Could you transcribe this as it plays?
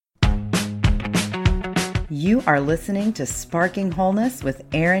You are listening to Sparking Wholeness with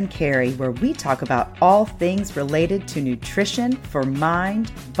Erin Carey, where we talk about all things related to nutrition for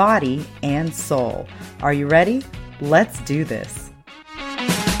mind, body, and soul. Are you ready? Let's do this.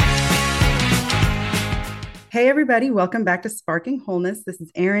 Hey everybody, welcome back to Sparking Wholeness. This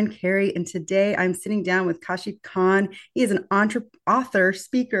is Erin Carey, and today I'm sitting down with Kashif Khan. He is an author,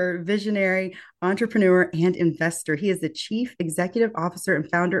 speaker, visionary, entrepreneur, and investor. He is the chief executive officer and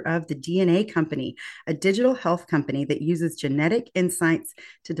founder of the DNA Company, a digital health company that uses genetic insights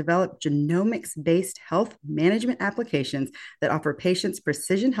to develop genomics-based health management applications that offer patients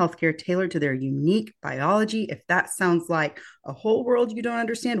precision healthcare tailored to their unique biology. If that sounds like a whole world you don't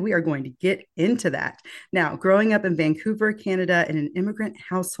understand, we are going to get into that. Now, growing up in Vancouver, Canada, in an immigrant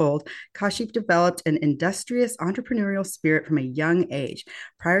household, Kashif developed an industrious entrepreneurial spirit from a young age.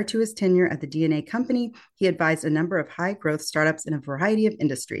 Prior to his tenure at the DNA Company, he advised a number of high-growth startups in a variety of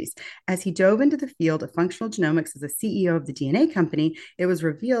industries. As he dove into the field of functional genomics as the CEO of the DNA Company, it was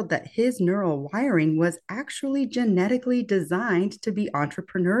revealed that his neural wiring was actually genetically designed to be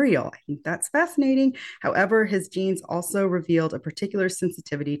entrepreneurial. I think that's fascinating. However, his genes also revealed a particular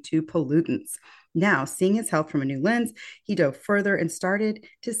sensitivity to pollutants. Now, seeing his health from a new lens, he dove further and started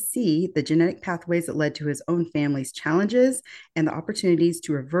to see the genetic pathways that led to his own family's challenges and the opportunities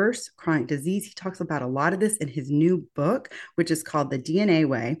to reverse chronic disease. He talks about a lot of this in his new book, which is called The DNA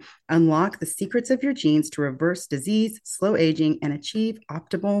Way: Unlock the Secrets of Your Genes to Reverse Disease, Slow Aging, and Achieve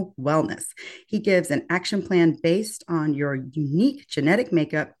Optimal Wellness. He gives an action plan based on your unique genetic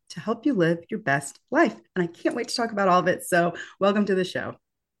makeup to help you live your best life. And I can't wait to talk about all of it. So, welcome to the show.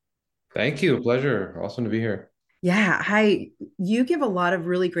 Thank you. Pleasure. Awesome to be here. Yeah, hi. You give a lot of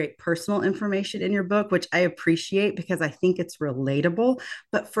really great personal information in your book, which I appreciate because I think it's relatable.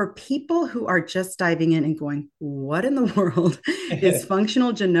 But for people who are just diving in and going, what in the world is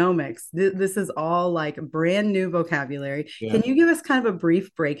functional genomics? This is all like brand new vocabulary. Can Yeah. you give us kind of a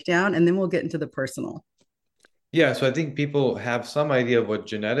brief breakdown and then we'll get into the personal? Yeah, so I think people have some idea of what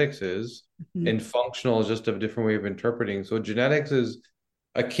genetics is, Mhm. and functional is just a different way of interpreting. So genetics is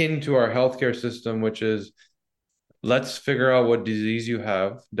akin to our healthcare system, which is let's figure out what disease you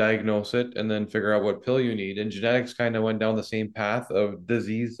have, diagnose it, and then figure out what pill you need. And genetics kind of went down the same path of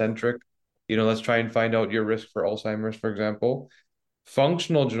disease centric. Let's try and find out your risk for Alzheimer's, for example.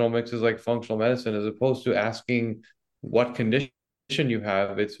 Functional genomics is like functional medicine, as opposed to asking what condition you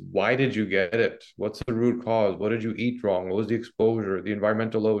have. It's why did you get it? What's the root cause? What did you eat wrong? What was the exposure, the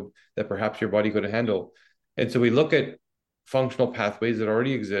environmental load that perhaps your body could handle? And so we look at functional pathways that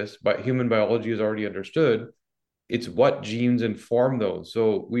already exist, but human biology is already understood. It's what genes inform those.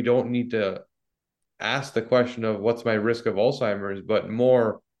 So we don't need to ask the question of what's my risk of Alzheimer's, but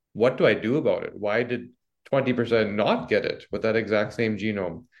more, what do I do about it? Why did 20% not get it with that exact same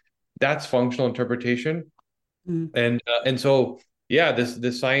genome? That's functional interpretation. Mm. And so yeah,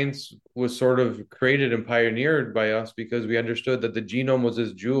 this science was sort of created and pioneered by us because we understood that the genome was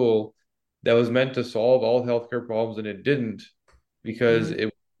this jewel that was meant to solve all healthcare problems, and it didn't, because Right.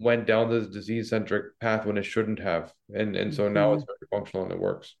 it went down this disease-centric path when it shouldn't have. And so now it's Mhm. very functional and it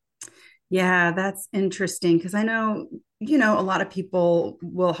works. Yeah, that's interesting because I know, a lot of people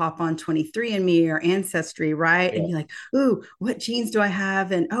will hop on 23andMe or Ancestry, right? And Yeah. be like, ooh, what genes do I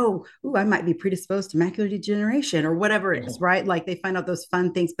have? And I might be predisposed to macular degeneration or whatever it is, right? Like they find out those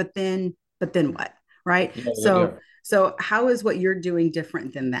fun things, but then what? Right. Yeah, yeah, So, yeah. so how is what you're doing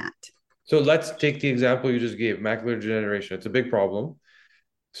different than that? So let's take the example you just gave, macular degeneration. It's a big problem.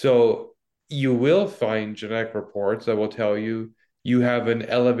 So you will find genetic reports that will tell you you have an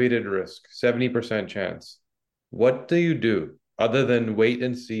elevated risk, 70% chance. What do you do other than wait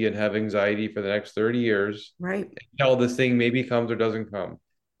and see and have anxiety for the next 30 years Right. until this thing maybe comes or doesn't come?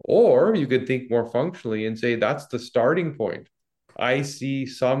 Or you could think more functionally and say that's the starting point. I see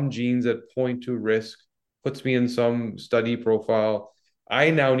some genes that point to risk, puts me in some study profile.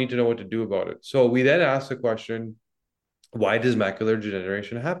 I now need to know what to do about it. So we then ask the question, why does macular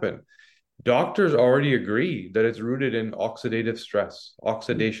degeneration happen? Doctors already agree that it's rooted in oxidative stress,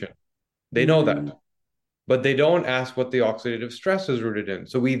 oxidation. They know Mm-hmm. that, but they don't ask what the oxidative stress is rooted in.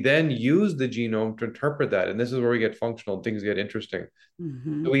 So we then use the genome to interpret that. And this is where we get functional, things get interesting. So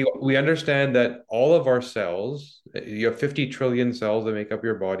Mm-hmm. we understand that all of our cells, you have 50 trillion cells that make up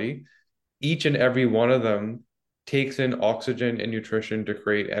your body. Each and every one of them takes in oxygen and nutrition to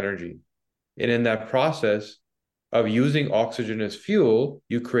create energy. And in that process of using oxygen as fuel,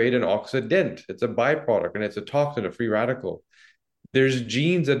 you create an oxidant. It's a byproduct and it's a toxin, a free radical. There's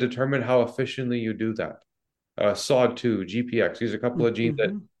genes that determine how efficiently you do that. SOD2, GPX, these are a couple of genes that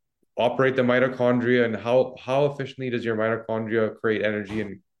Mm-hmm. operate the mitochondria, and how efficiently does your mitochondria create energy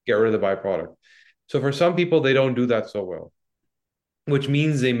and get rid of the byproduct. So for some people, they don't do that so well, which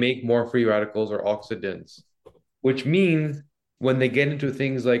means they make more free radicals or oxidants, which means when they get into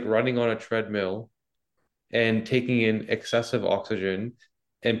things like running on a treadmill and taking in excessive oxygen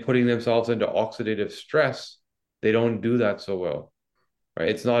and putting themselves into oxidative stress, they don't do that so well, right?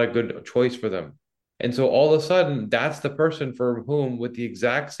 It's not a good choice for them. And so all of a sudden, that's the person for whom, with the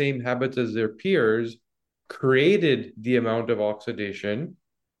exact same habits as their peers, created the amount of oxidation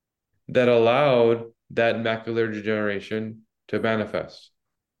that allowed that macular degeneration to manifest.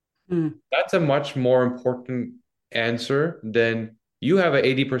 Mm. That's a much more important answer than you have an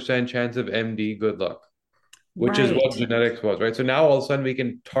 80% chance of MD, good luck, which is what Right. genetics was, right? So now all of a sudden we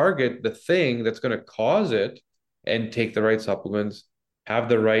can target the thing that's going to cause it and take the right supplements, have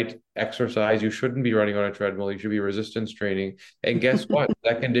the right exercise. You shouldn't be running on a treadmill. You should be resistance training. And guess what?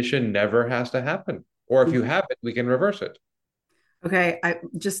 That condition never has to happen. Or if you have it, we can reverse it. Okay, I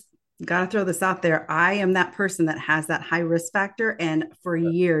just got to throw this out there. I am that person that has that high risk factor. And for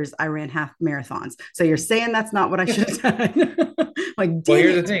years, I ran half marathons. So you're saying that's not what I should have done? Like, Well, dang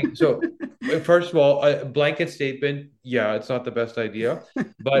here's the it. thing. So, first of all, a blanket statement, yeah, it's not the best idea.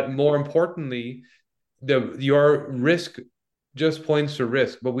 But more importantly, the your risk just points to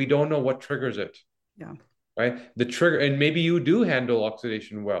risk, but we don't know what triggers it, Yeah. right? The trigger, and maybe you do handle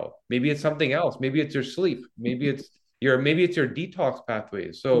oxidation well. Maybe it's something else. Maybe it's your sleep. Maybe it's your detox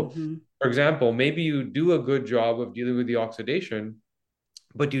pathways. So, Mm-hmm. for example, maybe you do a good job of dealing with the oxidation,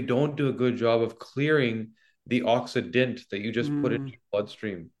 but you don't do a good job of clearing the oxidant that you just put into Mm-hmm. your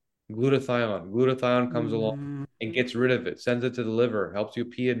bloodstream. Glutathione. Glutathione comes along Mm-hmm. and gets rid of it, sends it to the liver, helps you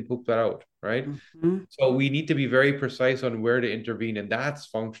pee and poop that out, right? Mm-hmm. So we need to be very precise on where to intervene, and that's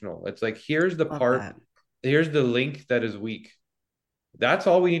functional. It's like Love that. here's the link that is weak. That's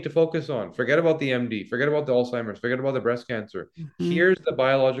all we need to focus on. Forget about the MD, forget about the Alzheimer's, forget about the breast cancer. Mm-hmm. Here's the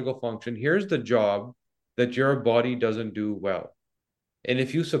biological function, here's the job that your body doesn't do well. And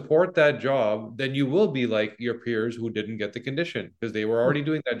if you support that job, then you will be like your peers who didn't get the condition because they were already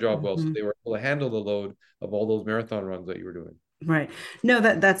doing that job well. So Mm-hmm. they were able to handle the load of all those marathon runs that you were doing. Right. No,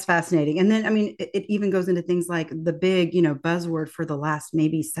 that's fascinating. And then, I mean, it even goes into things like the big, buzzword for the last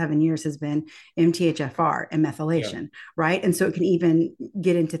maybe 7 years has been MTHFR and Yeah, methylation, right? And so it can even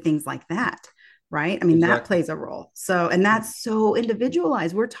get into things like that, right? I mean, that exactly. plays a role. So, and that's so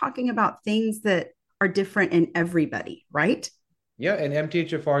individualized. We're talking about things that are different in everybody, right? Yeah, and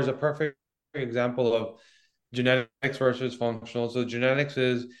MTHFR is a perfect example of genetics versus functional. So genetics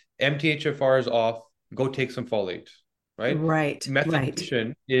is MTHFR is off, go take some folate, right? Right, right.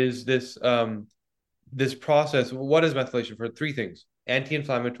 Methylation is this process. What is methylation for? Three things.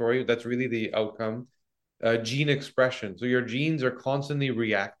 Anti-inflammatory, that's really the outcome. Gene expression. So your genes are constantly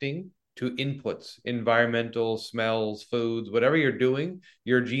reacting to inputs, environmental, smells, foods, whatever you're doing,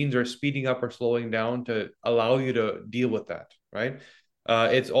 your genes are speeding up or slowing down to allow you to deal with that, right?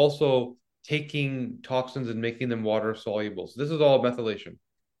 It's also taking toxins and making them water soluble. So this is all methylation.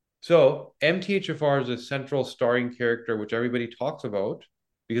 So MTHFR is a central starring character, which everybody talks about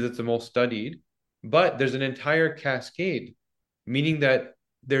because it's the most studied, but there's an entire cascade, meaning that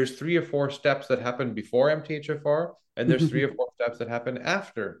there's three or four steps that happen before MTHFR, and there's three or four steps that happen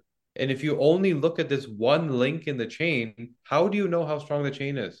after. And if you only look at this one link in the chain, how do you know how strong the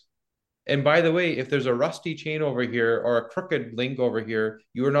chain is? And by the way, if there's a rusty chain over here or a crooked link over here,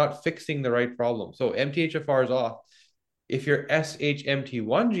 you are not fixing the right problem. So MTHFR is off. If your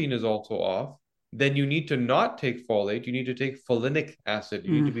SHMT1 gene is also off, then you need to not take folate. You need to take folinic acid.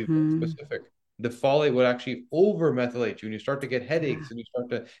 You need to be very Mm-hmm. specific. The folate would actually over methylate you, and you start to get Yeah. headaches, and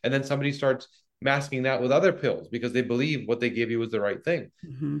and then somebody starts masking that with other pills because they believe what they gave you was the right thing.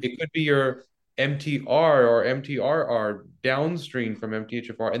 Mm-hmm. It could be your MTR or MTRR downstream from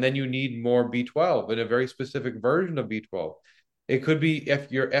MTHFR, and then you need more B12 and a very specific version of B12. It could be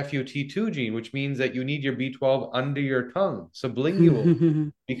your FUT2 gene, which means that you need your B12 under your tongue,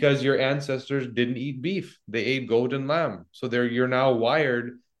 sublingual, because your ancestors didn't eat beef. They ate goat and lamb. So you're now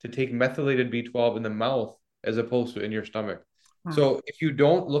wired to take methylated B12 in the mouth as opposed to in your stomach. Wow. So if you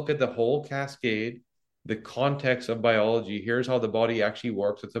don't look at the whole cascade, the context of biology, here's how the body actually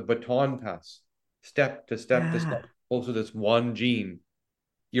works. It's a baton pass, step to step to step, Yeah. close to this one gene.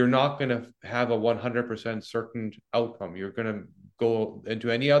 You're not going to have a 100% certain outcome. You're going to go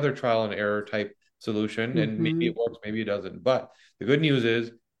into any other trial and error type solution, and maybe Mm-hmm. it works, maybe it doesn't. But the good news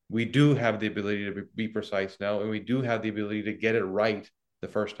is we do have the ability to be precise now, and we do have the ability to get it right the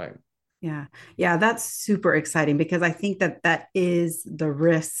first time. Yeah. Yeah, that's super exciting because I think that that is the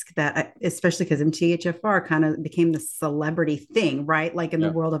risk that, especially because MTHFR kind of became the celebrity thing, right? Like in the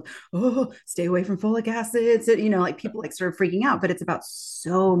Yeah, world of, oh, stay away from folic acids, like yeah, people like sort of freaking out, but it's about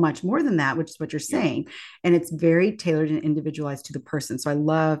so much more than that, which is what you're yeah. saying. And it's very tailored and individualized to the person. So I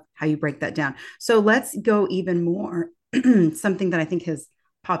love how you break that down. So let's go even more. Something that I think has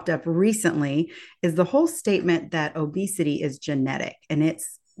popped up recently is the whole statement that obesity is genetic and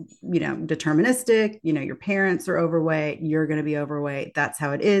it's deterministic, your parents are overweight, you're going to be overweight. That's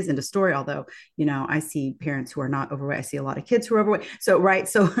how it is. End of story. Although, I see parents who are not overweight. I see a lot of kids who are overweight. So, right.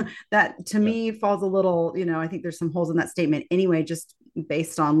 So that to Yeah. me falls a little, I think there's some holes in that statement anyway, just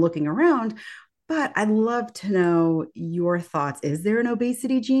based on looking around. But I'd love to know your thoughts. Is there an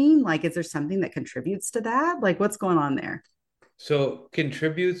obesity gene? Like, is there something that contributes to that? Like, what's going on there? So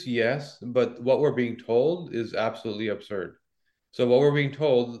contributes, yes, but what we're being told is absolutely absurd. So what we're being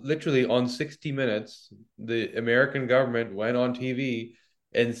told, literally on 60 Minutes, the American government went on TV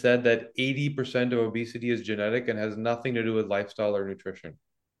and said that 80% of obesity is genetic and has nothing to do with lifestyle or nutrition.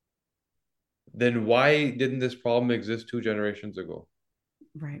 Then why didn't this problem exist 2 generations ago?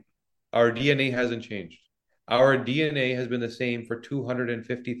 Right. Our DNA hasn't changed. Our DNA has been the same for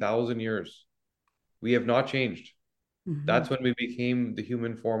 250,000 years. We have not changed. Mm-hmm. That's when we became the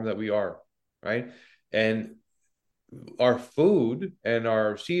human form that we are, right? And our food and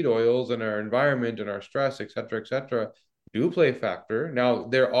our seed oils and our environment and our stress, et cetera, do play a factor. Now,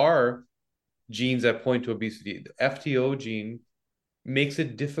 there are genes that point to obesity. The FTO gene makes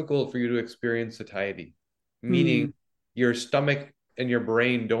it difficult for you to experience satiety, meaning Mm, your stomach and your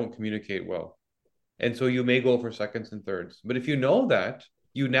brain don't communicate well. And so you may go for seconds and thirds. But if you know that,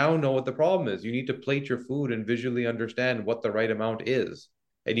 you now know what the problem is. You need to plate your food and visually understand what the right amount is.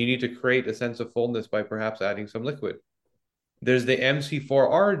 And you need to create a sense of fullness by perhaps adding some liquid. There's the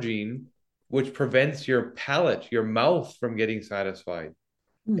MC4R gene, which prevents your palate, your mouth from getting satisfied.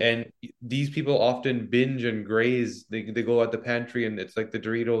 mm, And these people often binge and graze. They go at the pantry and it's like the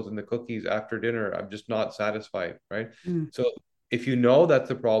Doritos and the cookies after dinner. I'm just not satisfied, right? mm, So if you know that's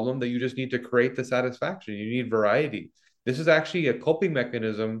the problem, that you just need to create the satisfaction. You need variety. This is actually a coping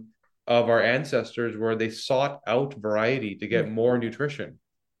mechanism of our ancestors where they sought out variety to mm. get more nutrition.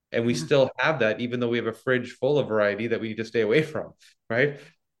 And we Yeah. still have that, even though we have a fridge full of variety that we need to stay away from, right?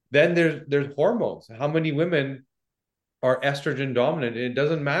 Then there's hormones. How many women are estrogen dominant? And it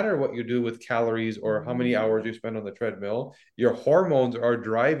doesn't matter what you do with calories or how many hours you spend on the treadmill. Your hormones are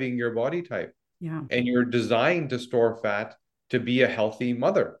driving your body type, Yeah. and you're designed to store fat to be a healthy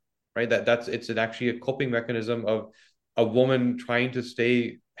mother, right? That's it's actually a coping mechanism of a woman trying to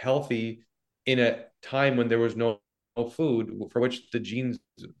stay healthy in a time when there was no food, for which the genes,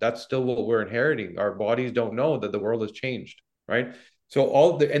 that's still what we're inheriting. Our bodies don't know that the world has changed, right?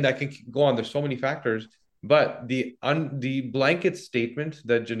 So and that can go on. There's so many factors, but the blanket statement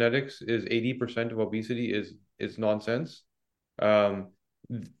that genetics is 80% of obesity is nonsense. Um,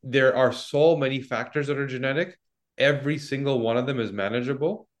 there are so many factors that are genetic. Every single one of them is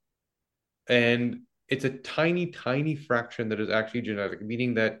manageable, and it's a tiny, tiny fraction that is actually genetic,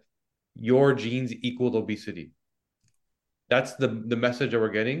 meaning that your genes equal obesity. That's the message that we're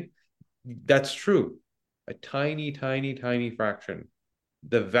getting. That's true. A tiny, tiny, tiny fraction.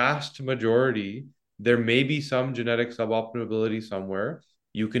 The vast majority, there may be some genetic suboptimability somewhere.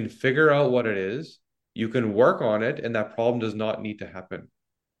 You can figure out what it is. You can work on it, and that problem does not need to happen.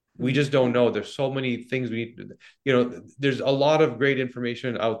 We Mm, just don't know. There's so many things we need to, there's a lot of great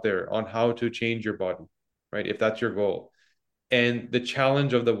information out there on how to change your body, right? If that's your goal. And the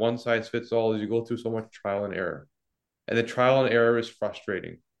challenge of the one size fits all is you go through so much trial and error. And the trial and error is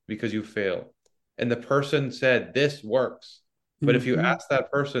frustrating because you fail. And the person said, this works. But if you mhm. ask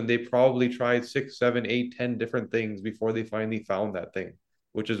that person, they probably tried 6, 7, 8, 10 different things before they finally found that thing,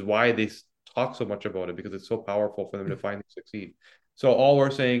 which is why they talk so much about it, because it's so powerful for them to finally succeed. So all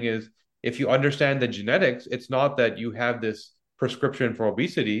we're saying is, if you understand the genetics, it's not that you have this prescription for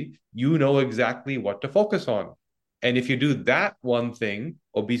obesity, you know exactly what to focus on. And if you do that one thing,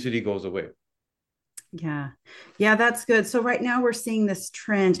 obesity goes away. Yeah. Yeah, that's good. So right now we're seeing this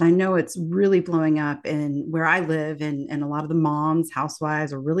trend, and I know it's really blowing up in where I live, and a lot of the moms,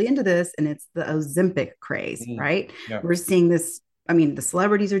 housewives are really into this, and it's the Ozempic craze, Mm. right? Yeah. We're seeing this. I mean, the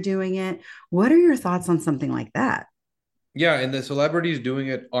celebrities are doing it. What are your thoughts on something like that? Yeah, and the celebrities doing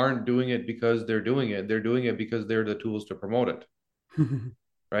it aren't doing it because they're doing it. They're doing it because they're the tools to promote it,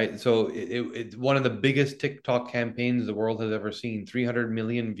 right? So it's one of the biggest TikTok campaigns the world has ever seen, 300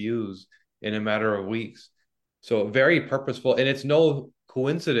 million views in a matter of weeks. So very purposeful, and it's no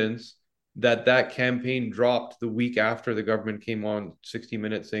coincidence that that campaign dropped the week after the government came on 60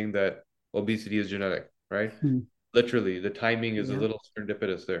 Minutes saying that obesity is genetic, right? Hmm. Literally, the timing is a Yeah. little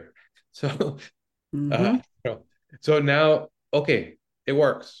serendipitous there. So, uh, Hmm. so now, okay, it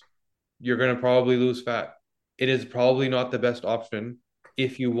works. You're going to probably lose fat. It is probably not the best option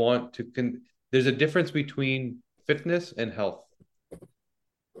if you want to. There's a difference between fitness and health.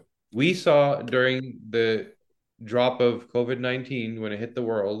 We saw during the drop of COVID-19 when it hit the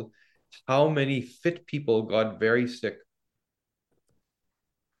world how many fit people got very sick.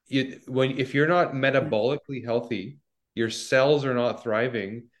 If you're not Yeah. metabolically healthy, your cells are not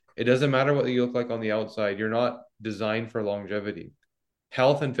thriving. It doesn't matter what you look like on the outside. You're not designed for longevity.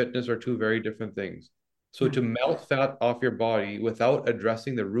 Health and fitness are two very different things. So Yeah. to melt fat off your body without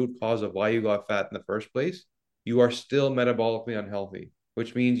addressing the root cause of why you got fat in the first place, you are still metabolically unhealthy,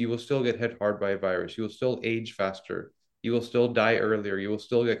 which means you will still get hit hard by a virus. You will still age faster. You will still die earlier. You will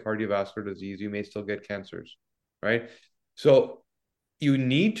still get cardiovascular disease. You may still get cancers, right? So you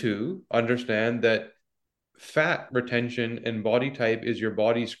need to understand that fat retention and body type is your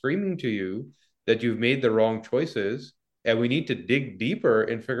body screaming to you that you've made the wrong choices. And we need to dig deeper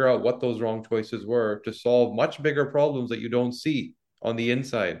and figure out what those wrong choices were to solve much bigger problems that you don't see on the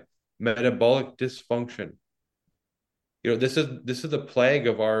inside. Metabolic dysfunction. This is the plague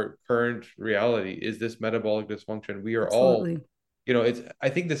of our current reality is this metabolic dysfunction. We are all, Absolutely. it's I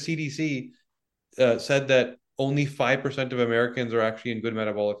think the CDC said that only 5% of Americans are actually in good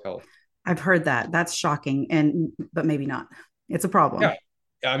metabolic health. I've heard that. That's shocking, and but maybe not. It's a Yeah. problem.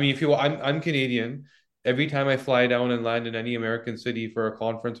 I mean, if you, I'm Canadian. Every time I fly down and land in any American city for a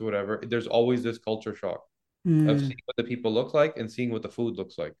conference or whatever, there's always this culture shock of Mm, seeing what the people look like and seeing what the food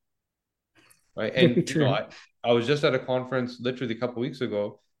looks like, right? very And true. I was just at a conference literally a couple weeks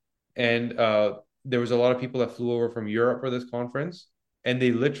ago, and there was a lot of people that flew over from Europe for this conference, and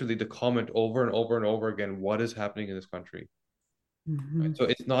they literally to comment over and over and over again, what is happening in this country? Right? Hmm. So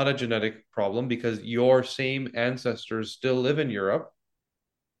it's not a genetic problem because your same ancestors still live in Europe.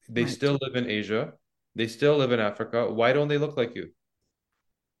 They Right. still live in Asia. They still live in Africa. Why don't they look like you?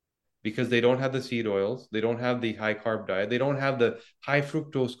 Because they don't have the seed oils. They don't have the high carb diet. They don't have the high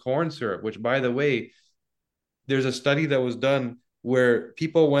fructose corn syrup, which, by the way, there's a study that was done where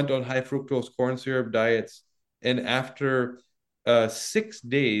people went on high fructose corn syrup diets, and after 6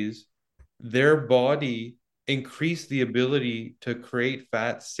 days, their body increased the ability to create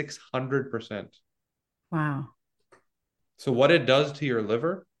fat 600%. Wow. So, what it does to your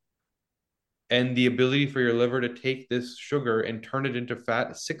liver and the ability for your liver to take this sugar and turn it into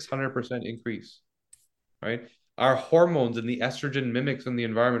fat, 600% increase, right? Our hormones and the estrogen mimics in the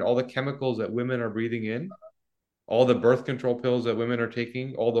environment, all the chemicals that women are breathing in, all the birth control pills that women are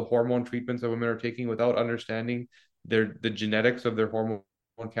taking, all the hormone treatments that women are taking without understanding the genetics of their hormone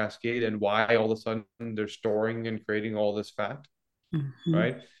cascade and why all of a sudden they're storing and creating all this fat, Hmm.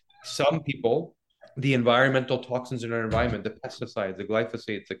 right? Some people, the environmental toxins in our environment, the pesticides, the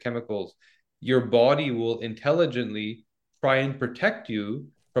glyphosates, the chemicals, your body will intelligently try and protect you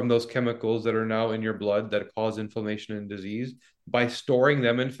from those chemicals that are now in your blood that cause inflammation and disease by storing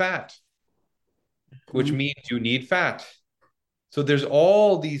them in fat, which means you need fat. So there's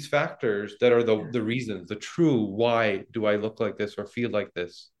all these factors that are the reasons, the true why do I look like this or feel like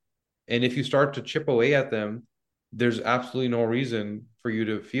this. And if you start to chip away at them, there's absolutely no reason for you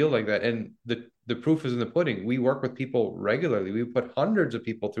to feel like that. And the proof is in the pudding. We work with people regularly. We put hundreds of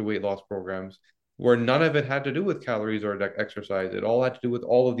people through weight loss programs where none of it had to do with calories or exercise. It all had to do with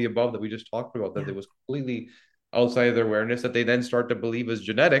all of the above that we just talked about, that Yeah. it was completely outside of their awareness that they then start to believe is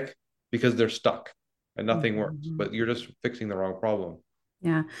genetic because they're stuck and nothing works. Hmm. But you're just fixing the wrong problem.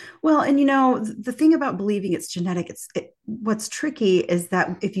 Yeah. Well, and the thing about believing it's genetic, what's tricky is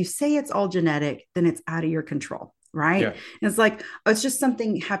that if you say it's all genetic, then it's out of your control, right? Yeah. And it's like, oh, it's just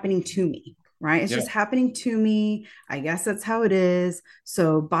something happening to me, right? It's Yeah. just happening to me. I guess that's how it is.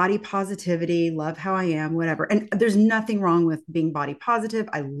 So, body positivity, love how I am, whatever. And there's nothing wrong with being body positive.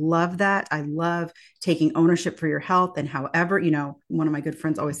 I love that. I love taking ownership for your health. And however, one of my good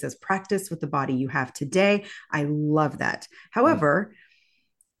friends always says, practice with the body you have today. I love that. Mm. However,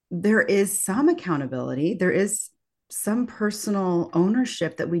 there is some accountability. There is some personal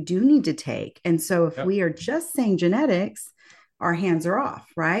ownership that we do need to take. And so if Yeah. we are just saying genetics, our hands are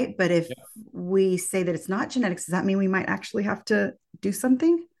off, right? But if Yeah. we say that it's not genetics, does that mean we might actually have to do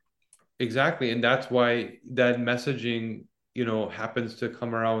something? Exactly. And that's why that messaging, happens to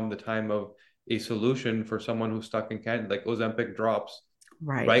come around the time of a solution for someone who's stuck in Canada. Like Ozempic drops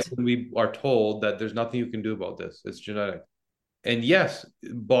right Right. when we are told that there's nothing you can do about this. It's genetic. And yes,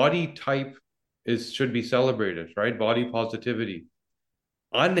 body type should be celebrated, right? Body positivity.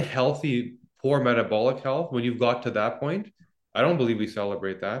 Unhealthy, poor metabolic health, when you've got to that point, I don't believe we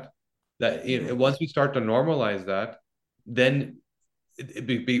celebrate that. That Yeah. once we start to normalize that, then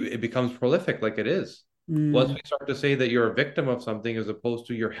it becomes prolific like it is. Once Mm, we start to say that you're a victim of something as opposed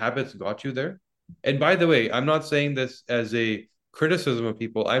to your habits got you there. And by the way, I'm not saying this as a criticism of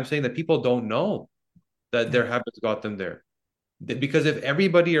people. I'm saying that people don't know that yeah. their habits got them there. Because if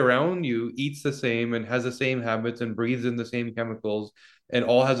everybody around you eats the same and has the same habits and breathes in the same chemicals and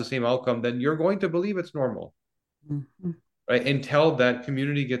all has the same outcome, then you're going to believe it's normal, Mhm. right? Until that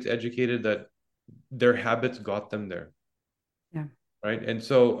community gets educated that their habits got them there, Yeah. right? And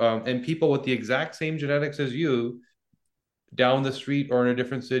so, and people with the exact same genetics as you down the street or in a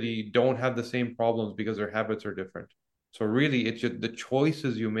different city don't have the same problems because their habits are different. So really, it's just the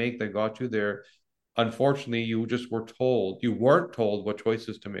choices you make that got you there. Unfortunately, you weren't told what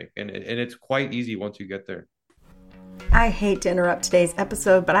choices to make, and it's quite easy once you get there. I hate to interrupt today's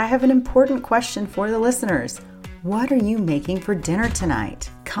episode, but I have an important question for the listeners. What are you making for dinner tonight?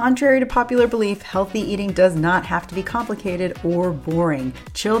 Contrary to popular belief, healthy eating does not have to be complicated or boring.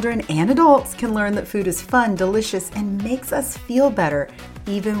 Children and adults can learn that food is fun, delicious, and makes us feel better,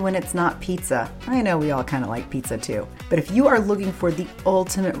 even when it's not pizza. I know we all kind of like pizza too. But if you are looking for the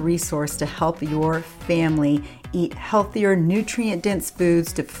ultimate resource to help your family eat healthier, nutrient-dense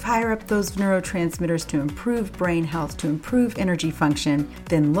foods to fire up those neurotransmitters, to improve brain health, to improve energy function,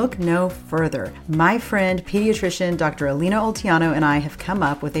 then look no further. My friend, pediatrician Dr. Alina Oltiano and I have come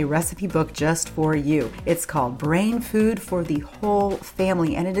up with a recipe book just for you. It's called Brain Food for the Whole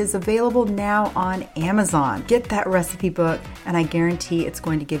Family, and it is available now on Amazon. Get that recipe book, and I guarantee it's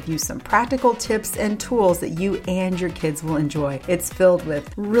going to give you some practical tips and tools that you and your kids will enjoy. It's filled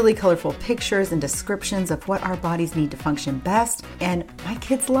with really colorful pictures and descriptions of what our bodies need to function best, and my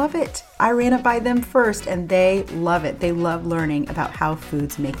kids love it. I ran it by them first, and they love it. They love learning about how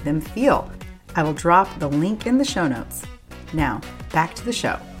foods make them feel. I will drop the link in the show notes. Now, back to the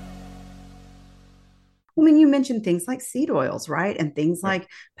show. I mean, you mentioned things like seed oils, right? And things Yeah. like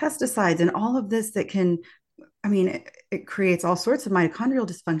pesticides and all of this that can, I mean, it creates all sorts of mitochondrial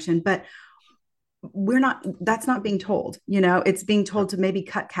dysfunction, but that's not being told. It's being Yeah. told to maybe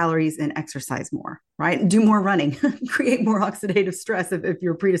cut calories and exercise more, right? Do more running, create more oxidative stress if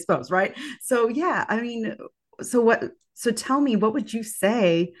you're predisposed, right? So yeah, I mean, so tell me, what would you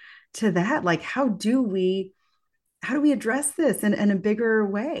say to that? Like, how do we address this in a bigger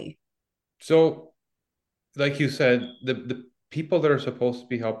way? So, like you said, the people that are supposed to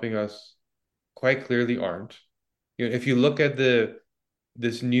be helping us quite clearly aren't. If you look at the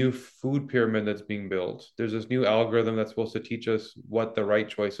this new food pyramid that's being built. There's this new algorithm that's supposed to teach us what the right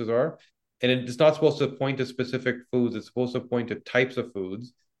choices are. And it's not supposed to point to specific foods, it's supposed to point to types of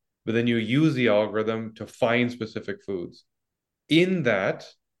foods. But then you use the algorithm to find specific foods. In that,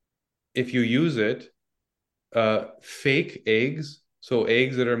 if you use it, fake eggs, so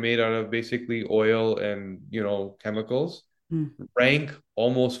eggs that are made out of basically oil and chemicals, Mm, rank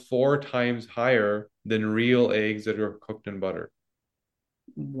almost 4 times higher than real eggs that are cooked in butter.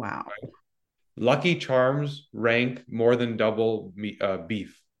 wow. Lucky Charms rank more than double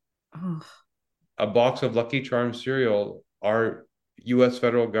beef. Oh, A box of Lucky Charms cereal, our U.S.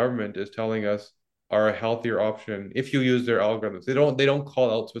 federal government is telling us are a healthier option if you use their algorithms. They don't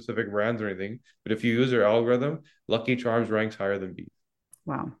call out specific brands or anything, but if you use their algorithm, Lucky Charms ranks higher than beef.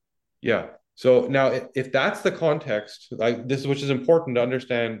 wow. Yeah. So now, if that's the context, like this, which is important to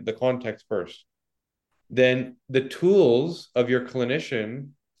understand the context first, then the tools of your clinician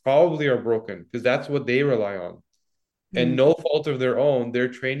probably are broken because that's what they rely on. And Mm, no fault of their own, their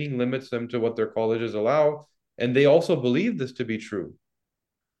training limits them to what their colleges allow. And they also believe this to be true,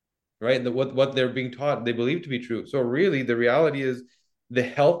 right? That what they're being taught, they believe to be true. So really, the reality is the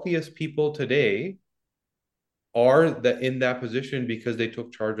healthiest people today are in that position because they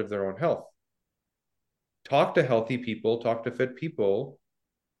took charge of their own health. Talk to healthy people, talk to fit people.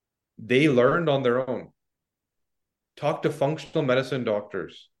 They learned on their own. Talk to functional medicine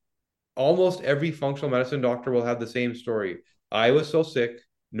doctors. Almost every functional medicine doctor will have the same story. I was so sick,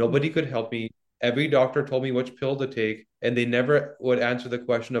 nobody could help me. Every doctor told me which pill to take, and they never would answer the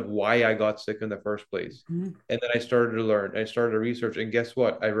question of why I got sick in the first place. mm, And then I started to learn, I started to research, and guess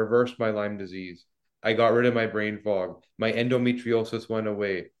what? I reversed my Lyme disease. I got rid of my brain fog. My endometriosis went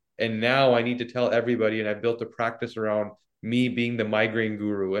away. And now I need to tell everybody, and I built a practice around me being the migraine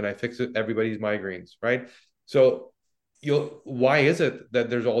guru, and I fix everybody's migraines, right? So why is it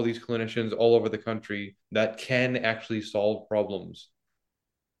that there's all these clinicians all over the country that can actually solve problems,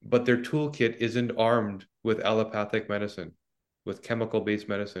 but their toolkit isn't armed with allopathic medicine, with chemical-based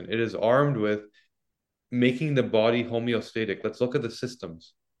medicine? It is armed with making the body homeostatic. Let's look at the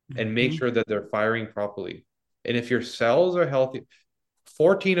systems and make mhm. sure that they're firing properly. And if your cells are healthy,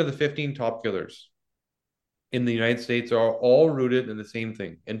 14 of the 15 top killers in the United States are all rooted in the same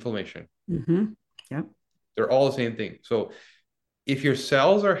thing, inflammation. Mm-hmm. Yep. They're all the same thing. So if your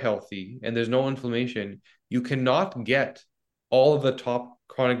cells are healthy and there's no inflammation, you cannot get all of the top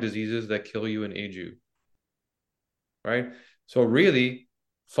chronic diseases that kill you and age you, right? So really,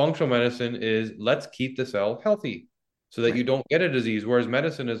 functional medicine is let's keep the cell healthy so that Right. you don't get a disease. Whereas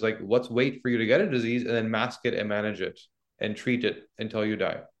medicine is like, let's wait for you to get a disease and then mask it and manage it and treat it until you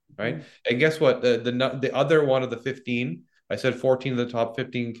die, right? Mhm. And guess what? The other one of the 15, I said 14 of the top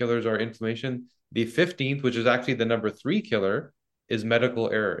 15 killers are inflammation. The 15th, which is actually the number three killer, is medical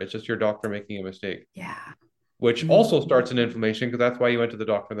error. It's just your doctor making a mistake, Yeah. which Mhm. also starts in inflammation because that's why you went to the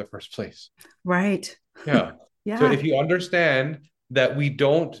doctor in the first place. Right. Yeah. So Yeah. if you understand that we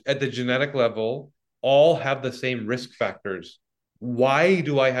don't, at the genetic level, all have the same risk factors, why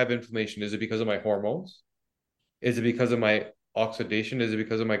do I have inflammation? Is it because of my hormones? Is it because of my oxidation? Is it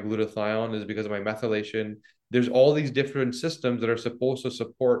because of my glutathione? Is it because of my methylation? There's all these different systems that are supposed to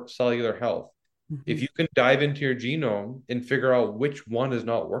support cellular health. If Mhm. you can dive into your genome and figure out which one is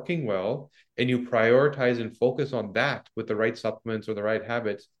not working well, and you prioritize and focus on that with the right supplements or the right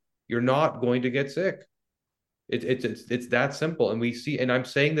habits, you're not going to get sick. It's that simple. And we see, and I'm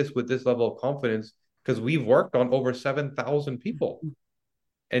saying this with this level of confidence because we've worked on over 7,000 people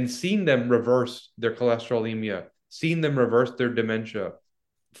and seen them reverse their cholesterolemia, seen them reverse their dementia,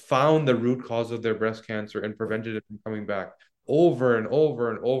 found the root cause of their breast cancer and prevented it from coming back over and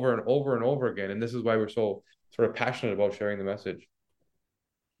over and over and over and over again. And this is why we're so sort of passionate about sharing the message.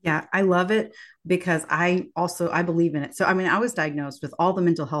 Yeah, I love it because I believe in it. So I mean, I was diagnosed with all the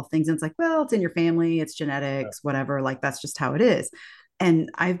mental health things, and it's like, well, it's in your family, it's Yeah. genetics, whatever. Like that's just how it is.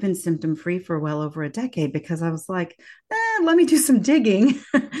 And I've been symptom free for well over a decade because I was like, let me do some digging.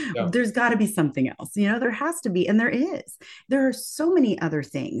 Yeah. There's got to be something else, there has to be, and there is. There are so many other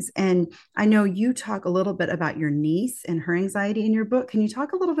things, and I know you talk a little bit about your niece and her anxiety in your book. Can you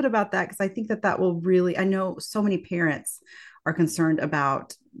talk a little bit about that? Because I think that will really. I know so many parents are concerned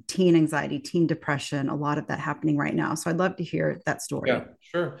about teen anxiety, teen depression, a lot of that happening right now. So I'd love to hear that Yeah, story.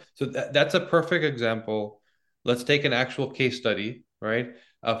 sure. So that's a perfect example. Let's take an actual case study, right,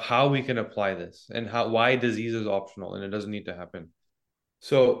 of how we can apply this and how why disease is optional and it doesn't need to happen.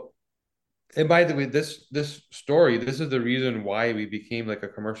 So, and by the way, this story, this is the reason why we became like a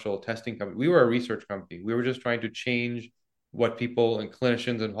commercial testing company. We were a research company. We were just trying to change what people and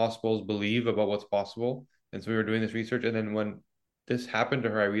clinicians and hospitals believe about what's possible. And so we were doing this research. And then when this happened to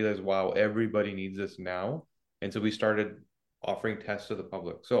her, I realized, wow, everybody needs this now. And so we started offering tests to the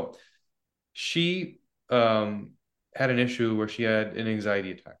public. So she had an issue where she had an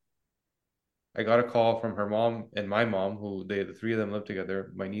anxiety attack. I got a call from her mom and my mom, who the three of them live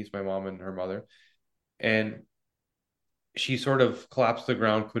together, my niece, my mom, and her mother. And she sort of collapsed to the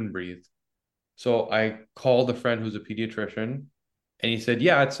ground, couldn't breathe. So I called a friend who's a pediatrician, and he said,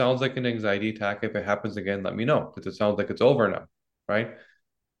 "Yeah, it sounds like an anxiety attack. If it happens again, let me know because it sounds like it's over now." Right.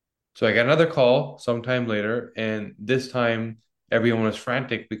 So I got another call sometime later, and this time everyone was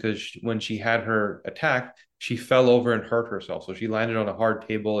frantic because when she had her attack, she fell over and hurt herself. So she landed on a hard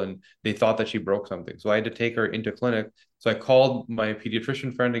table, and they thought that she broke something. So I had to take her into clinic. So I called my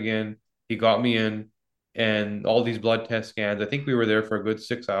pediatrician friend again. He got me in, and all these blood test scans. I think we were there for a good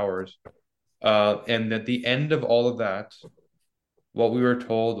 6 hours. And at the end of all of that, what we were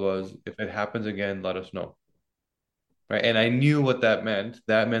told was, if it happens again, let us know. Right. And I knew what that meant.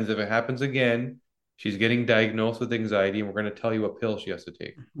 That means if it happens again, she's getting diagnosed with anxiety, and we're going to tell you what pill she has to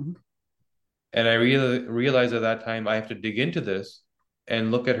take. Mhm. And I realized at that time I have to dig into this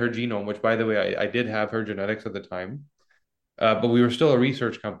and look at her genome, which, by the way, I did have her genetics at the time, but we were still a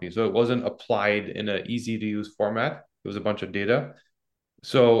research company. So it wasn't applied in an easy to use format. It was a bunch of data.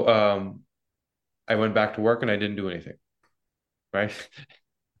 So I went back to work and I didn't do anything. Right.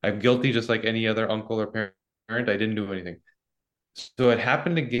 I'm guilty just like any other uncle or parent. I didn't do anything. So it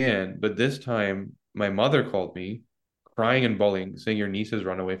happened again, but this time my mother called me crying and bawling, saying your niece has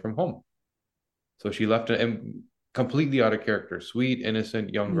run away from home. So she left and completely out of character, sweet,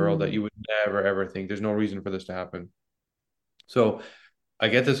 innocent young girl that Mm. you would never ever think there's no reason for this to happen. So I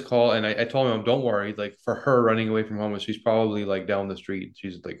get this call and I told my mom, don't worry, like for her running away from home, she's probably like down the street.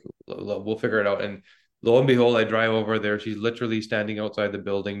 She's like, we'll figure it out. And lo and behold, I drive over there. She's literally standing outside the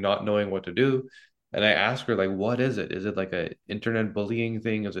building, not knowing what to do. And I ask her, like, what is it? Is it like a internet bullying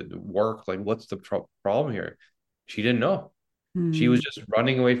thing? Is it work? Like, what's the problem here? She didn't know. She was Mm. just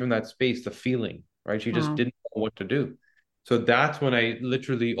running away from that space, the feeling, right? She just Wow. didn't know what to do. So that's when I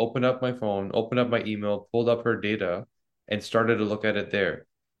literally opened up my phone, opened up my email, pulled up her data, and started to look at it there.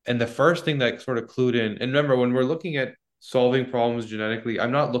 And the first thing that sort of clued in, and remember, when we're looking at solving problems genetically.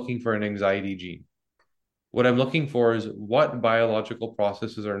 I'm not looking for an anxiety gene. What I'm looking for is what biological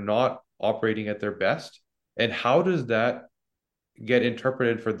processes are not operating at their best, and how does that get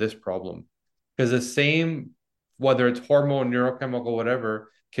interpreted for this problem? Because the same, whether it's hormone, neurochemical,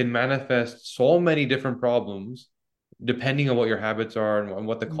 whatever, can manifest so many different problems depending on what your habits are and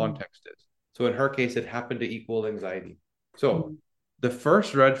what the Mm, context is. So in her case, it happened to equal anxiety. So mm, the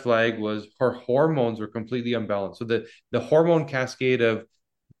first red flag was her hormones were completely unbalanced. So the hormone cascade of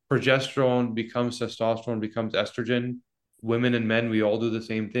progesterone becomes testosterone, becomes estrogen. Women and men, we all do the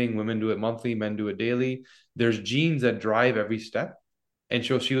same thing. Women do it monthly, men do it daily. There's genes that drive every step. And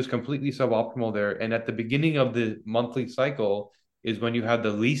so she was completely suboptimal there. And at the beginning of the monthly cycle is when you have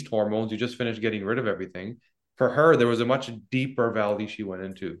the least hormones. You just finished getting rid of everything. For her, there was a much deeper valley she went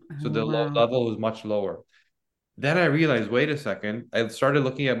into. So oh, the wow. level was much lower. Then I realized, wait a second. I started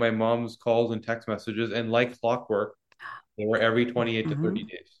looking at my mom's calls and text messages, and like clockwork, they were every 28 to Hmm. 30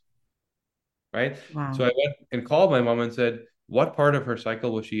 days, right? So Wow. I went and called my mom and said, what part of her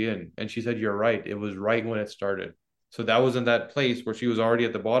cycle was she in? And she said, you're right. It was right when it started. So that was in that place where she was already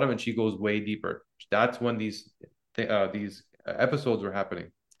at the bottom and she goes way deeper. That's when these episodes were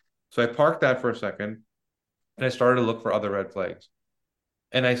happening. So I parked that for a second and I started to look for other red flags.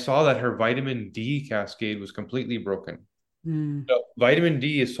 And I saw that her vitamin D cascade was completely broken. Mm, So vitamin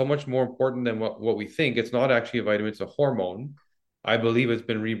D is so much more important than what we think. It's not actually a vitamin, it's a hormone. I believe it's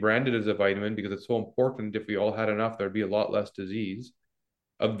been rebranded as a vitamin because it's so important. If we all had enough, there'd be a lot less disease.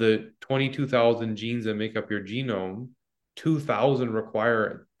 Of the 22,000 genes that make up your genome, 2,000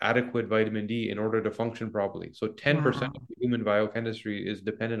 require adequate vitamin D in order to function properly. So 10% wow. of human biochemistry is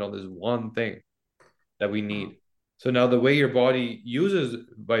dependent on this one thing that we Wow. need. So now the way your body uses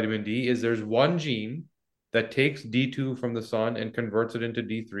vitamin D is there's one gene that takes D2 from the sun and converts it into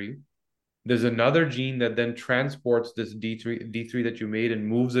D3. There's another gene that then transports this D3 that you made and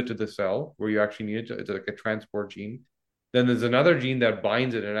moves it to the cell where you actually need it. It's like a transport gene. Then there's another gene that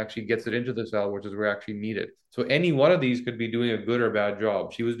binds it and actually gets it into the cell, which is where you actually need it. So any one of these could be doing a good or bad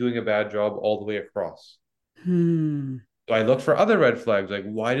job. She was doing a bad job all the way across. Hmm. So I looked for other red flags, like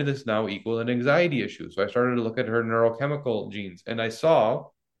why did this now equal an anxiety issue? So I started to look at her neurochemical genes and I saw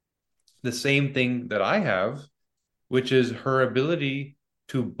the same thing that I have, which is her ability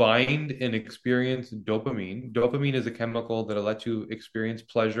to bind and experience dopamine. Dopamine is a chemical that lets you experience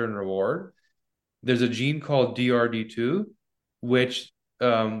pleasure and reward. There's a gene called DRD2, which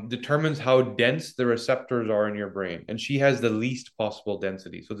determines how dense the receptors are in your brain. And she has the least possible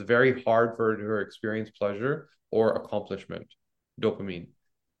density. So it's very hard for her to experience pleasure or accomplishment, dopamine.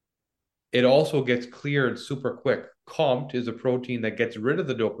 It also gets cleared super quick. COMT is a protein that gets rid of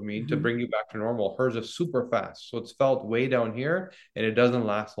the dopamine to Hmm. bring you back to normal. Hers is super fast. So it's felt way down here and it doesn't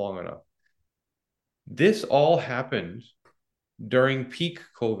last long enough. This all happened during peak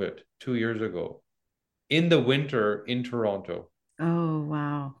COVID 2 years ago in the winter in Toronto. Oh,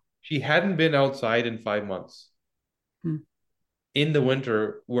 wow. She hadn't been outside in 5 months Hmm. in the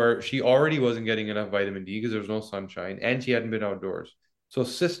winter where she already wasn't getting enough vitamin D because there was no sunshine and she hadn't been outdoors. So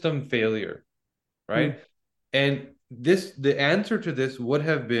system failure, Hmm. right? And the answer to this would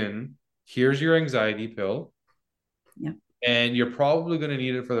have been, here's your anxiety pill, Yep. and you're probably going to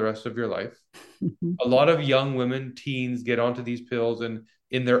need it for the rest of your life. Mhm. A lot of young women, teens get onto these pills, and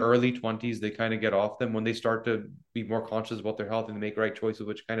in their early 20s, they kind of get off them when they start to be more conscious about their health and make right choices,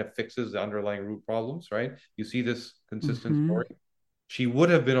 which kind of fixes the underlying root problems, right? You see this consistent Mhm. story. She would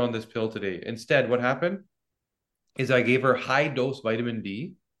have been on this pill today. Instead, what happened is I gave her high dose vitamin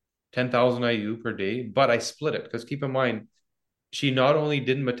D, 10,000 IU per day, but I split it because keep in mind, she not only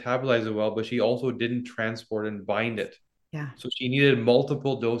didn't metabolize it well, but she also didn't transport and bind it. Yeah. So she needed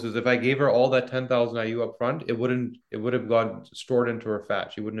multiple doses. If I gave her all that 10,000 IU up front, it would have gone stored into her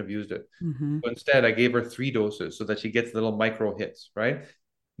fat. She wouldn't have used it. Hmm. So instead, I gave her 3 doses so that she gets little micro hits, right?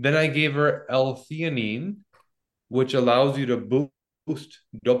 Then I gave her L-theanine, which allows you to boost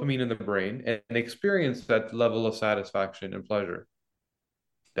dopamine in the brain and experience that level of satisfaction and pleasure.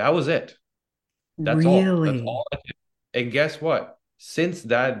 That was it. That's all. That's Really? all. And guess what? Since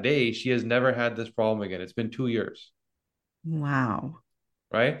that day, she has never had this problem again. It's been 2 years, Wow.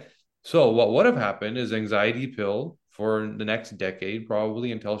 right? So what would have happened is anxiety pill for the next decade,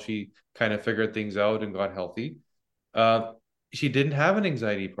 probably until she kind of figured things out and got healthy. Uh, she didn't have an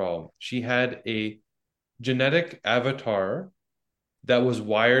anxiety problem. She had a genetic avatar that was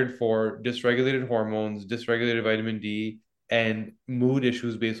wired for dysregulated hormones, dysregulated vitamin D, and mood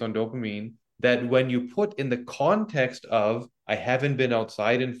issues based on dopamine. That when you put in the context of, I haven't been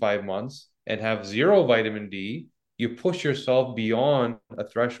outside in 5 months and have zero vitamin D, you push yourself beyond a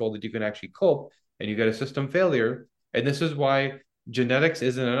threshold that you can actually cope and you get a system failure. And this is why genetics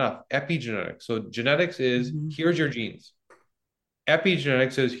isn't enough. Epigenetics. So genetics is Mhm. here's your genes.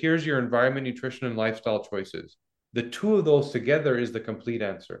 Epigenetics is here's your environment, nutrition, and lifestyle choices. The two of those together is the complete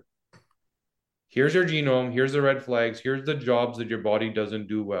answer. Here's your genome, here's the red flags, here's the jobs that your body doesn't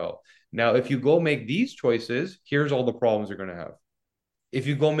do well. Now, if you go make these choices, here's all the problems you're going to have. If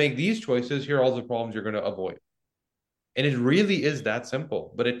you go make these choices, here are all the problems you're going to avoid. And it really is that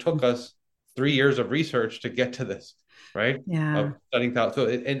simple. But it took us 3 years of research to get to this, right? Yeah. Of studying that. So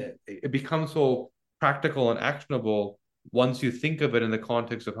it becomes so practical and actionable once you think of it in the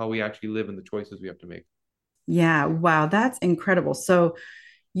context of how we actually live and the choices we have to make. Yeah. Wow. That's incredible. So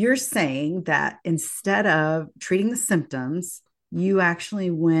you're saying that instead of treating the symptoms, you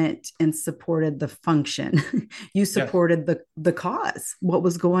actually went and supported the function. You Yes. supported the cause, what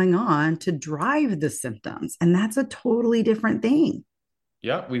was going on to drive the symptoms. And that's a totally different thing.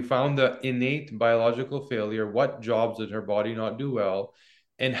 Yeah, we found the innate biological failure. What jobs did her body not do well?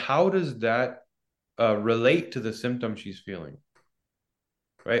 And how does that relate to the symptom she's feeling,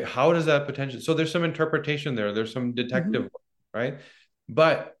 right? How does that potentially? So there's some interpretation there, there's some detective Mhm. work, right?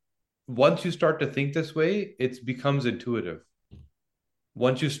 But once you start to think this way, it becomes intuitive.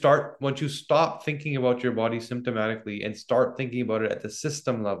 Once you stop thinking about your body symptomatically and start thinking about it at the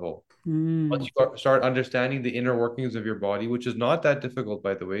system level, once Mm, you start understanding the inner workings of your body, which is not that difficult,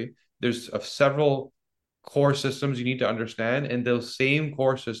 by the way, there's several core systems you need to understand, and those same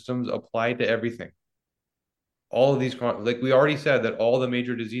core systems apply to everything. All of these, like we already said, that all the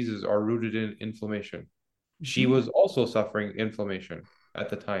major diseases are rooted in inflammation. She mhm, was also suffering inflammation at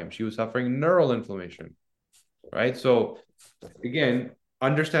the time. She was suffering neural inflammation, right? So, again,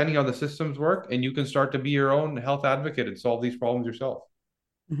 understanding how the systems work, and you can start to be your own health advocate and solve these problems yourself.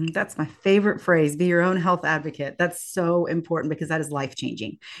 mhm. That's my favorite phrase, be your own health advocate. That's so important because that is life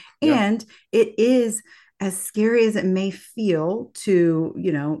changing. Yeah, And it is as scary as it may feel to,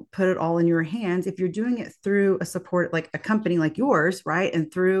 put it all in your hands. If you're doing it through a support, like a company like yours, right?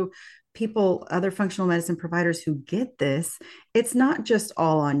 And through people, other functional medicine providers who get this, it's not just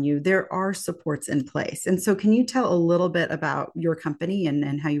all on you. There are supports in place. And so, can you tell a little bit about your company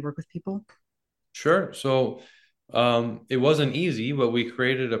and how you work with people? sure. So it wasn't easy, but we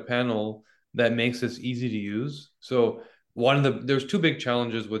created a panel that makes this easy to use. So there's two big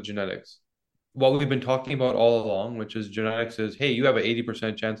challenges with genetics. What we've been talking about all along, which is genetics is, hey, you have an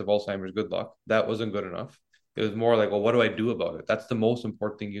 80% chance of Alzheimer's, good luck. That wasn't good enough. It was more like, well, what do I do about it? That's the most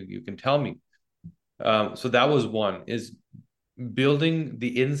important thing you can tell me. So that was one, is building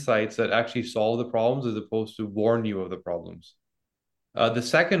the insights that actually solve the problems as opposed to warn you of the problems. The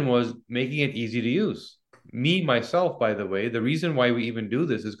second was making it easy to use. Me, myself, by the way, the reason why we even do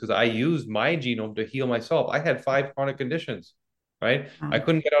this is because I used my genome to heal myself. I had 5 chronic conditions, right? I Wow,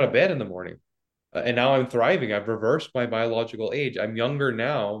 couldn't get out of bed in the morning. And now I'm thriving. I've reversed my biological age. I'm younger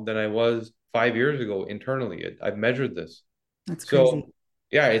now than I was 5 years ago internally. I've measured this. that's crazy. So,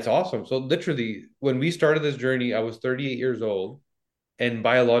 yeah, it's awesome. So, literally, when we started this journey, I was 38 years old. And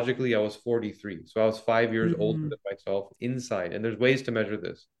biologically, I was 43. So I was 5 years older Mhm. than myself inside. And there's ways to measure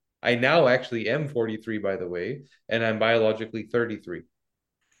this. I now actually am 43, by the way, and I'm biologically 33,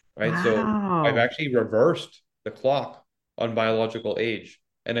 right? So I've Wow. actually reversed the clock on biological age.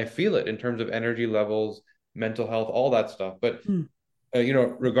 And I feel it in terms of energy levels, mental health, all that stuff. But, Hmm.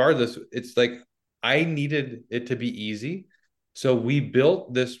 regardless, it's like I needed it to be easy. So we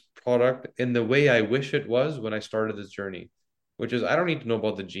built this product in the way I wish it was when I started this journey, which is I don't need to know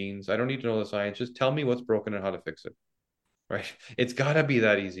about the genes. I don't need to know the science. Just tell me what's broken and how to fix it. Right. It's got to be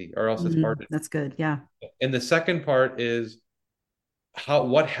that easy, or else it's hard. That's good. Yeah. And the second part is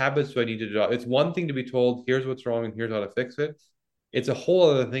what habits do I need to do? It's one thing to be told, here's what's wrong and here's how to fix it. It's a whole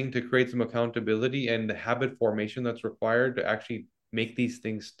other thing to create some accountability and the habit formation that's required to actually make these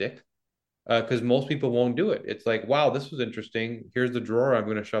things stick. Because most people won't do it. It's like, wow, this was interesting. Here's the drawer I'm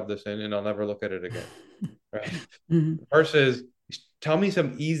going to shove this in, and I'll never look at it again. Right. Mhm. Versus, tell me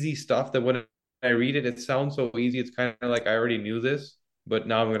some easy stuff that when I read it, it sounds so easy. It's kind of like I already knew this, but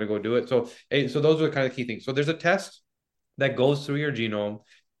now I'm going to go do it. So, hey, so those are the kind of key things. So there's a test that goes through your genome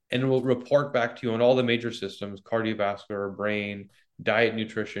and will report back to you on all the major systems, cardiovascular, brain, diet,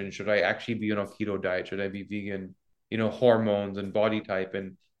 nutrition. Should I actually be on a keto diet? Should I be vegan? Hormones and body type,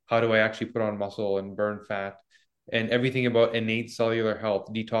 and how do I actually put on muscle and burn fat, and everything about innate cellular health,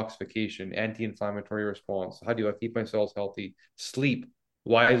 detoxification, anti-inflammatory response. How do I keep my cells healthy? Sleep.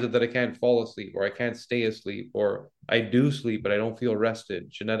 Why is it that I can't fall asleep or I can't stay asleep or I do sleep but I don't feel rested?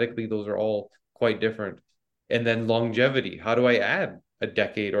 Genetically, those are all quite different. And then longevity. How do I add a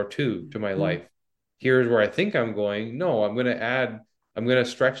decade or two to my Mhm. life? Here's where I think I'm going. No, I'm going to add I'm going to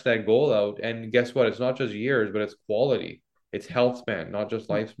stretch that goal out. And guess what? It's not just years, but it's quality. It's health span, not just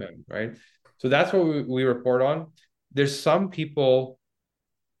lifespan, right? So that's what we report on. There's some people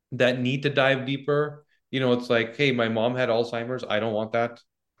that need to dive deeper. It's like, hey, my mom had Alzheimer's. I don't want that.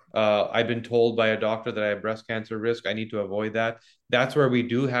 I've been told by a doctor that I have breast cancer risk. I need to avoid that. That's where we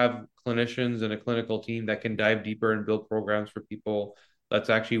do have clinicians and a clinical team that can dive deeper and build programs for people. Let's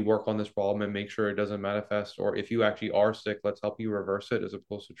actually work on this problem and make sure it doesn't manifest. Or if you actually are sick, let's help you reverse it as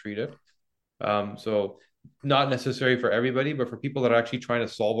opposed to treat it. So not necessary for everybody, but for people that are actually trying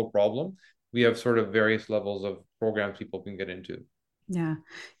to solve a problem, we have sort of various levels of programs people can get into. Yeah.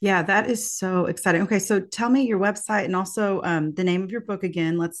 Yeah, that is so exciting. Okay, so tell me your website and also the name of your book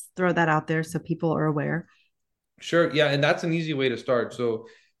again. Let's throw that out there so people are aware. Sure. Yeah, and that's an easy way to start. So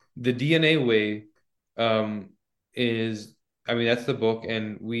the DNA way um is I mean that's the book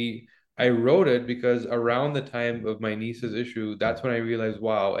and I wrote it because around the time of my niece's issue, that's when I realized,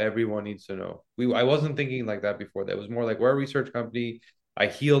 wow, everyone needs to know. I wasn't thinking like that before. That was more like we're a research company. I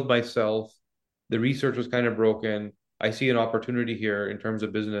healed myself. The research was kind of broken. I see an opportunity here in terms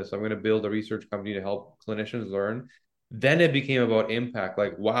of business. I'm going to build a research company to help clinicians learn. Then it became about impact.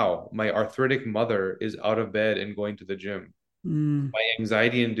 Like, wow, my arthritic mother is out of bed and going to the gym. Mm, My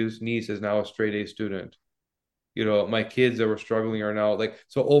anxiety-induced niece is now a straight A student. My kids that were struggling are now like,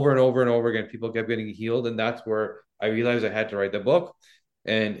 so over and over and over again, people kept getting healed. And that's where I realized I had to write the book.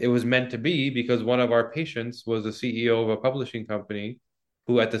 And it was meant to be because one of our patients was the CEO of a publishing company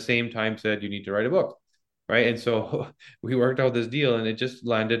who at the same time said, you need to write a book. Right. And so we worked out this deal and it just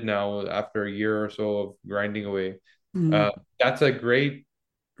landed now after a year or so of grinding away. mm, Uh, that's a great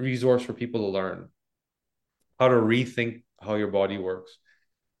resource for people to learn how to rethink how your body works.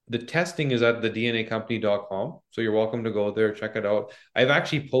 The testing is at the dnacompany.com. So you're welcome to go there, check it out. I've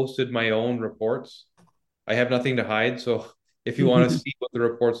actually posted my own reports. I have nothing to hide. So if you want to see what the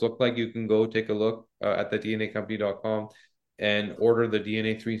reports look like, you can go take a look at the dnacompany.com and order the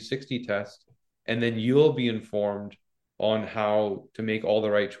DNA 360 test. And then you'll be informed on how to make all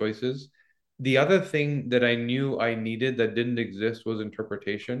the right choices. The other thing that I knew I needed that didn't exist was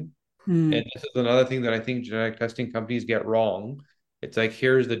interpretation. And mm. this is another thing that I think genetic testing companies get wrong. It's like,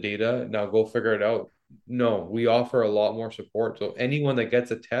 here's the data, now go figure it out. No, we offer a lot more support. So anyone that gets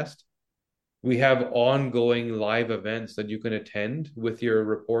a test, we have ongoing live events that you can attend with your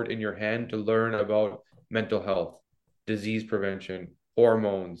report in your hand to learn about mental health, disease prevention,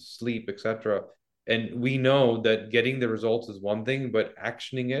 hormones, sleep, etc. And we know that getting the results is one thing, but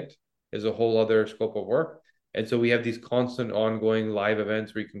actioning it is a whole other scope of work. And so we have these constant ongoing live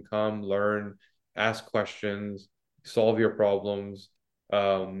events where you can come, learn, ask questions, solve your problems.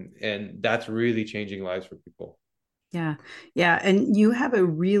 And that's really changing lives for people. Yeah. Yeah. And you have a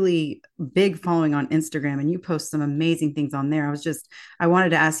really big following on Instagram and you post some amazing things on there. I wanted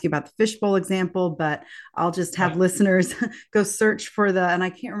to ask you about the fishbowl example, but I'll just have listeners go search for and I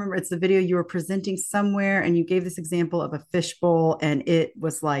can't remember, it's the video you were presenting somewhere and you gave this example of a fishbowl. And it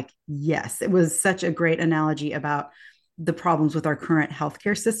was like, yes, it was such a great analogy about the problems with our current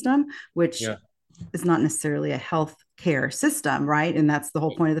healthcare system, which Yeah. is not necessarily a health care system, right? And that's the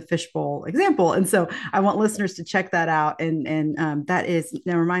whole point of the fishbowl example. And so I want listeners to check that out. And that is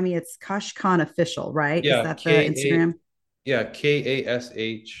now remind me, it's Kosh Khan official, right? Is Yeah, that the Instagram? Kash.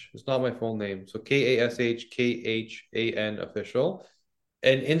 It's not my full name. So KASHKHAN official.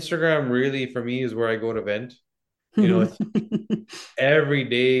 And Instagram really for me is where I go to vent. It's every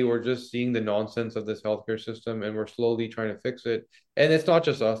day we're just seeing the nonsense of this healthcare system and we're slowly trying to fix it. And it's not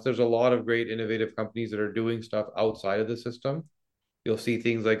just us. There's a lot of great innovative companies that are doing stuff outside of the system. You'll see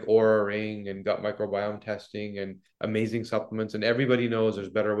things like Aura Ring and gut microbiome testing and amazing supplements. And everybody knows there's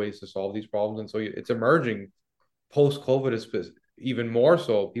better ways to solve these problems. And so it's emerging post COVID is even more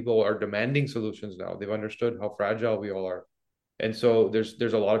so. People are demanding solutions now. They've understood how fragile we all are, and so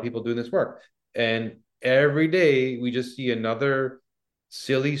there's a lot of people doing this work. And every day we just see another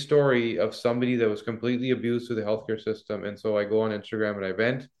silly story of somebody that was completely abused through the healthcare system. And so I go on Instagram and I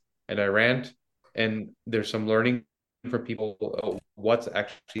vent and I rant, and there's some learning for people what's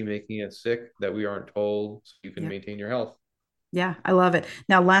actually making us sick that we aren't told, so you can Yep. maintain your health. Yeah, I love it.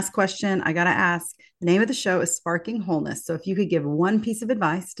 Now, last question I got to ask. The name of the show is Sparking Wholeness. So if you could give one piece of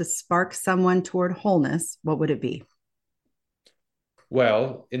advice to spark someone toward wholeness, what would it be?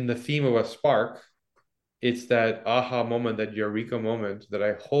 Well, in the theme of a spark, it's that aha moment, that eureka moment that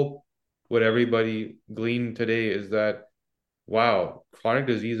I hope what everybody gleaned today is that, wow, chronic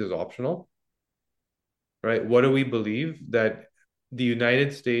disease is optional, right? What do we believe? That the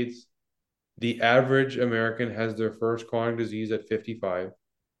United States, the average American has their first chronic disease at 55.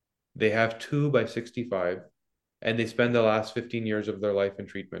 They have two by 65. and they spend the last 15 years of their life in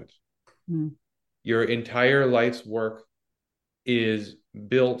treatment. Mm. Your entire life's work is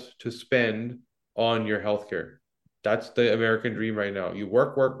built to spend on your healthcare. That's the American dream right now. You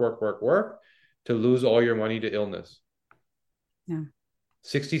work, work, work, work, work to lose all your money to illness. Yeah.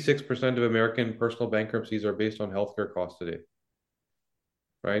 66% of American personal bankruptcies are based on healthcare costs today,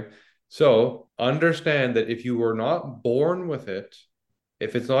 right? So understand that if you were not born with it,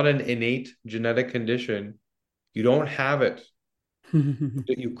 if it's not an innate genetic condition, you don't have it,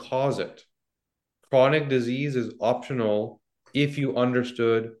 that you cause it. Chronic disease is optional if you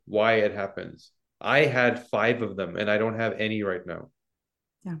understood why it happens. I had 5 of them and I don't have any right now.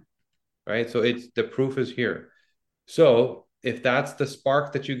 Yeah. Right. So it's the proof is here. So if that's the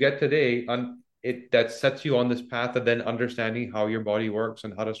spark that you get today, that sets you on this path of then understanding how your body works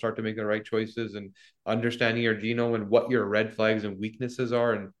and how to start to make the right choices and understanding your genome and what your red flags and weaknesses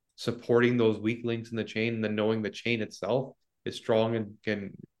are and supporting those weak links in the chain and then knowing the chain itself is strong and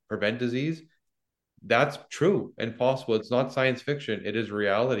can prevent disease. That's true and possible. It's not science fiction. It is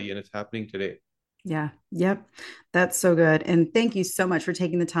reality and it's happening today. Yeah. Yep. That's so good. And thank you so much for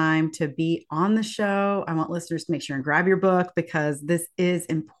taking the time to be on the show. I want listeners to make sure and grab your book because this is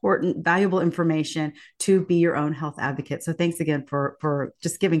important, valuable information to be your own health advocate. So thanks again for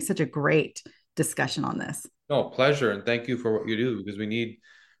just giving such a great discussion on this. No, pleasure. And thank you for what you do because we need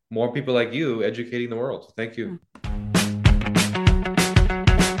more people like you educating the world. So thank you.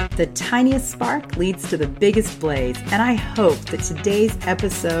 The tiniest spark leads to the biggest blaze, and I hope that today's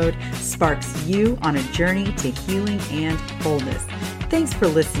episode sparks you on a journey to healing and wholeness. Thanks for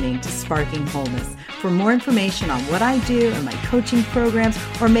listening to Sparking Wholeness. For more information on what I do and my coaching programs,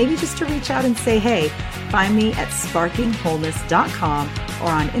 or maybe just to reach out and say, hey, find me at sparkingwholeness.com or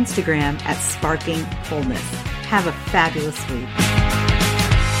on Instagram at sparkingwholeness. Have a fabulous week.